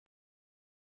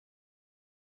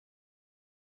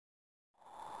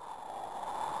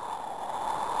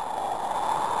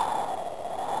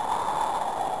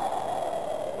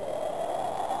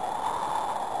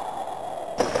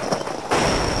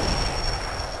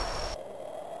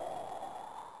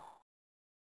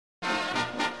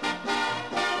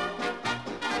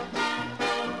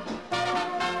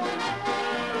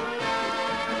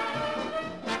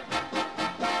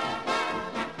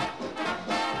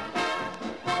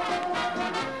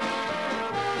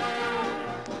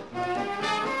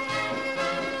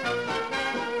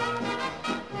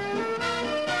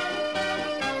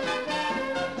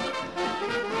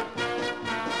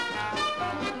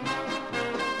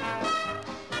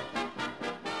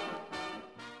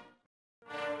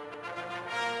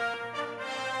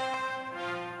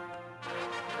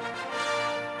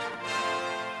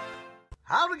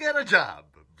to Get a Job,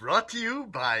 brought to you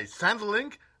by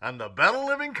Centrelink and the Better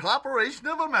Living Corporation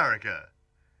of America.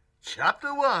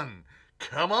 Chapter 1,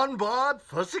 Come on Board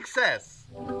for Success.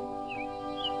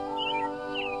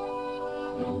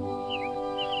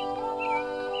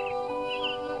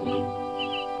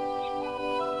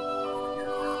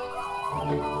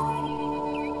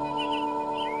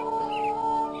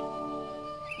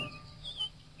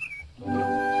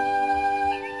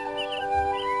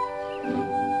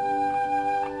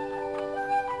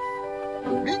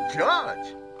 Meet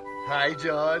George. Hi,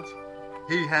 George.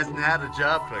 He hasn't had a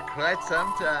job for quite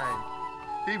some time.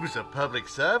 He was a public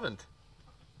servant.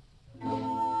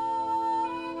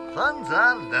 Funds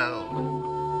are low.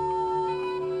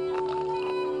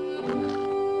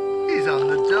 He's on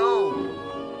the dole.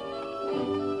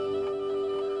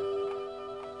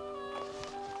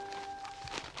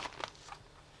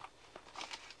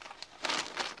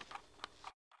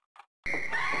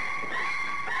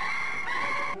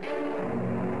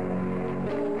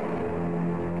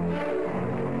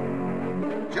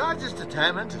 George is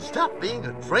determined to stop being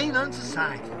a drain on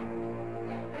society.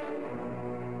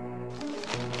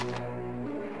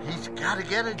 He's got to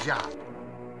get a job.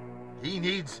 He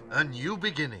needs a new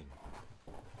beginning.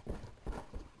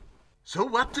 So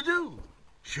what to do?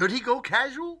 Should he go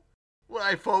casual?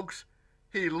 Why, folks,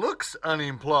 he looks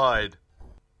unemployed.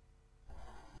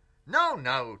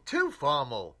 No, too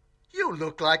formal. You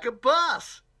look like a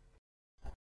boss.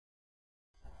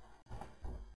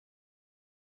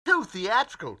 Too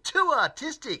theatrical, too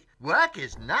artistic. Work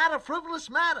is not a frivolous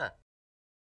matter.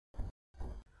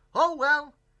 Oh,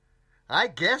 well, I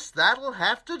guess that'll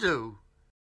have to do.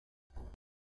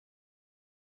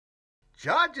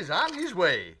 George is on his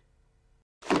way.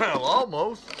 Well,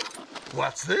 almost.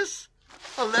 What's this?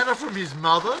 A letter from his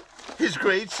mother, his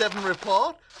grade 7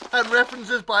 report, and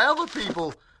references by other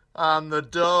people on the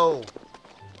dole.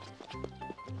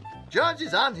 George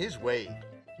is on his way.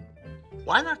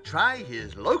 Why not try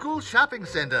his local shopping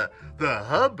center, the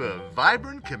hub of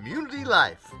vibrant community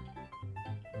life?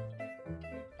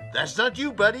 That's not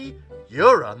you, buddy.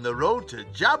 You're on the road to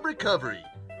job recovery.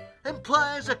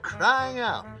 Employers are crying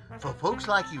out for folks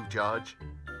like you, George.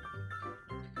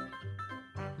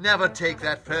 Never take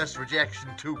that first rejection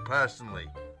too personally.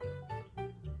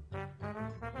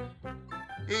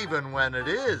 Even when it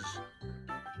is.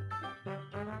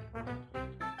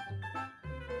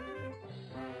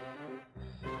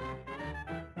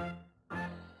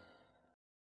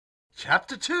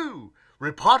 Chapter 2,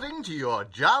 Reporting to your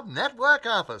Job Network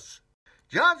Office.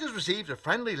 George has received a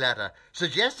friendly letter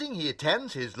suggesting he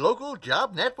attends his local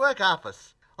Job Network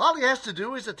office. All he has to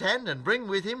do is attend and bring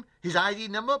with him his ID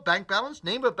number, bank balance,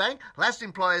 name of bank, last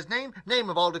employer's name, name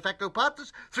of all de facto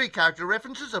partners, 3 character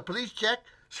references, a police check.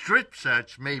 Strip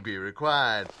search may be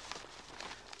required.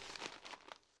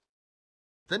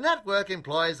 The network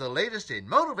employs the latest in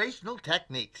motivational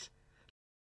techniques.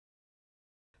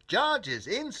 George is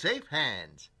in safe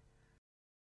hands.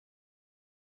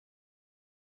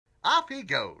 Off he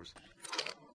goes.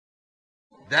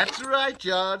 That's right,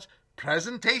 George.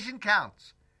 Presentation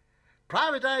counts.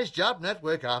 Privatized job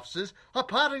network offices are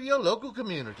part of your local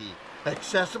community,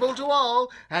 accessible to all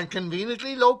and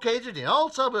conveniently located in all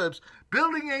suburbs,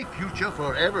 building a future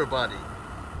for everybody.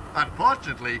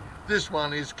 Unfortunately, this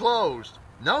one is closed.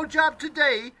 No job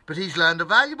today, but he's learned a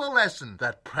valuable lesson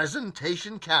that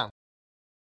presentation counts.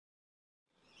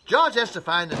 George has to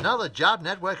find another job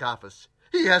network office.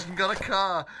 He hasn't got a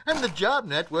car, and the job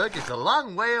network is a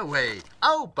long way away.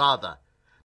 Oh, bother.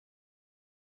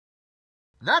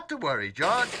 Not to worry,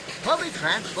 George. Public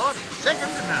transport is second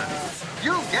to none.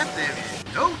 You'll get there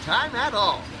in no time at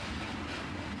all.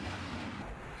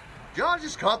 George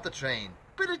has caught the train,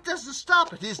 but it doesn't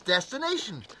stop at his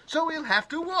destination, so he'll have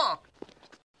to walk.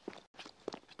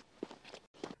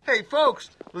 Hey,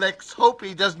 folks, let's hope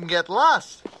he doesn't get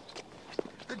lost.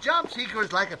 The job seeker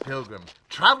is like a pilgrim,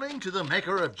 traveling to the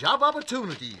maker of job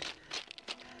opportunities.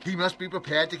 He must be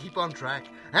prepared to keep on track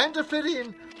and to fit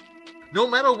in, no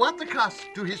matter what the cost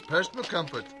to his personal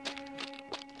comfort.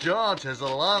 George has a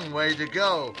long way to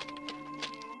go.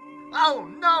 Oh,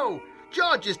 no!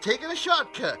 George is taking a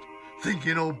shortcut. Think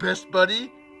you know best,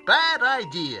 buddy? Bad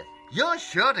idea. You're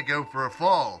sure to go for a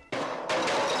fall.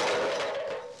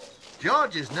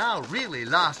 George is now really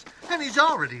lost, and he's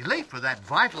already late for that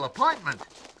vital appointment.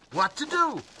 What to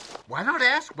do? Why not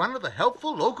ask one of the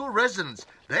helpful local residents?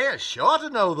 They're sure to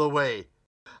know the way.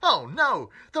 Oh, no,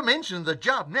 the mention of the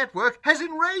job network has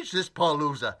enraged this poor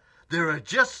loser. There are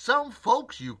just some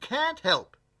folks you can't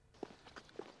help.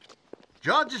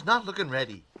 George is not looking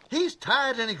ready. He's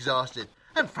tired and exhausted,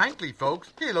 and frankly,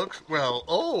 folks, he looks, well,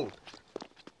 old.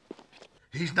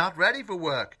 He's not ready for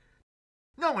work.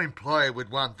 No employer would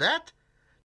want that.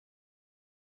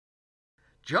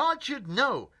 George should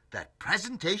know that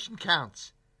presentation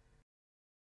counts.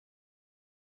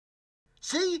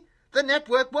 See? The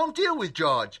network won't deal with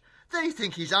George. They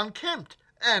think he's unkempt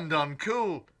and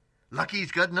uncool. Lucky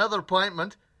he's got another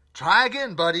appointment. Try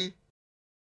again, buddy.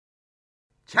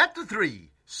 Chapter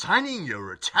 3. Signing your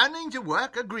returning to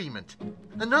work agreement.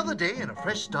 Another day and a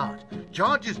fresh start.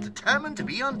 George is determined to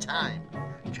be on time.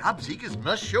 Job seekers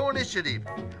must show initiative.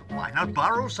 Why not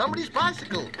borrow somebody's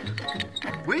bicycle?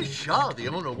 We're sure the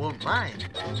owner won't mind.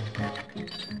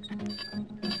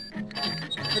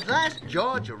 At last,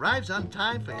 George arrives on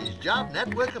time for his job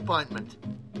network appointment.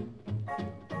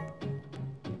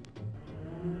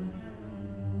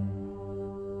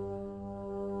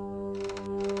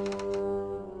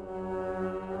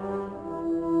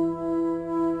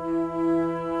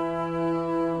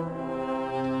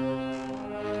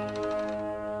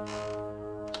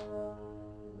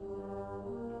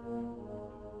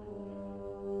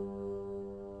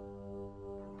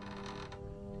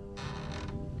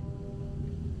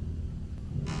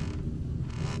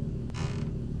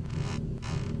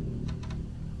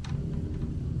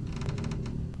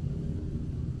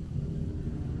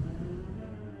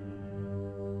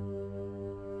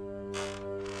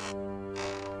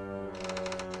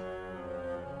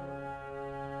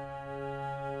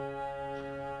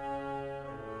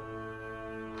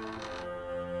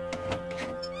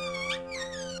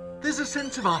 There's a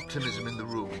sense of optimism in the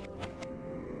room.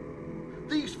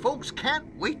 These folks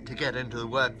can't wait to get into the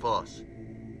workforce.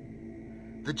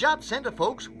 The job center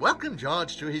folks welcome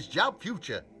George to his job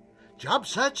future. Job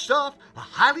search staff are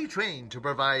highly trained to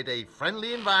provide a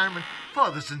friendly environment for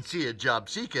the sincere job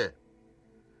seeker.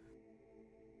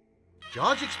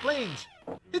 George explains,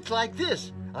 "It's like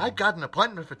this. I've got an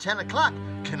appointment for 10 o'clock.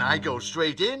 Can I go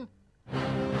straight in?"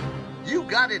 "You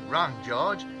got it wrong,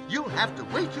 George. You'll have to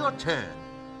wait your turn.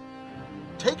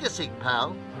 Take a seat,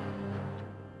 pal."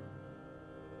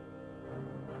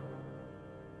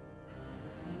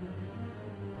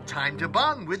 Time to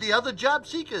bond with the other job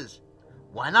seekers.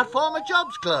 Why not form a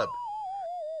jobs club?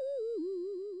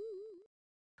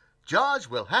 George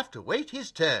will have to wait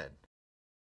his turn.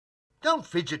 Don't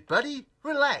fidget, buddy.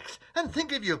 Relax and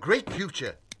think of your great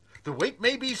future. The wait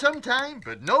may be some time,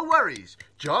 but no worries.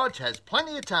 George has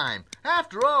plenty of time.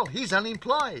 After all, he's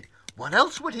unemployed. What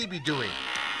else would he be doing?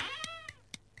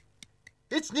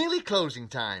 It's nearly closing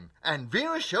time, and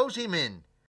Vera shows him in.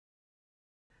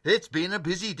 It's been a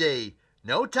busy day.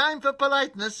 No time for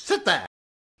politeness. Sit there.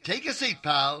 Take a seat,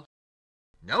 pal.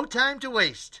 No time to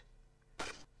waste.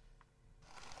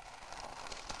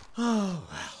 Oh,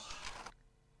 well.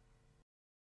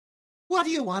 What do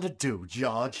you want to do,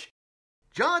 George?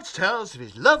 George tells of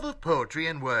his love of poetry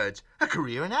and words, a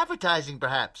career in advertising,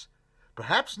 perhaps.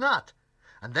 Perhaps not.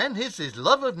 And then his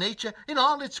love of nature in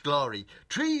all its glory,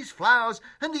 trees, flowers,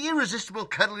 and the irresistible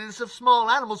cuddliness of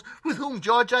small animals with whom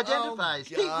George identifies.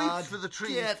 Oh, he God, weeps for the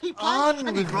trees, get he plants, on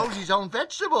and he with grows it. his own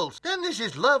vegetables. Then there's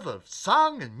his love of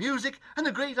song and music and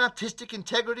the great artistic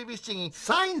integrity of his singing.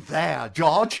 Sign there,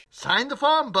 George. Sign the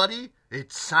form, buddy.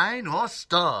 It's sign or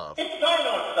starve.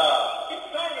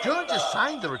 George has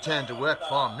signed the return to work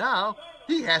form now.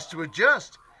 He has to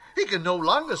adjust. He can no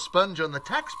longer sponge on the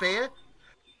taxpayer.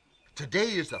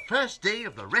 Today is the first day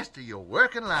of the rest of your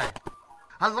working life.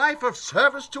 A life of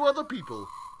service to other people.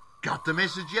 Got the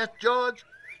message yet, George?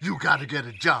 You gotta get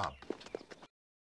a job.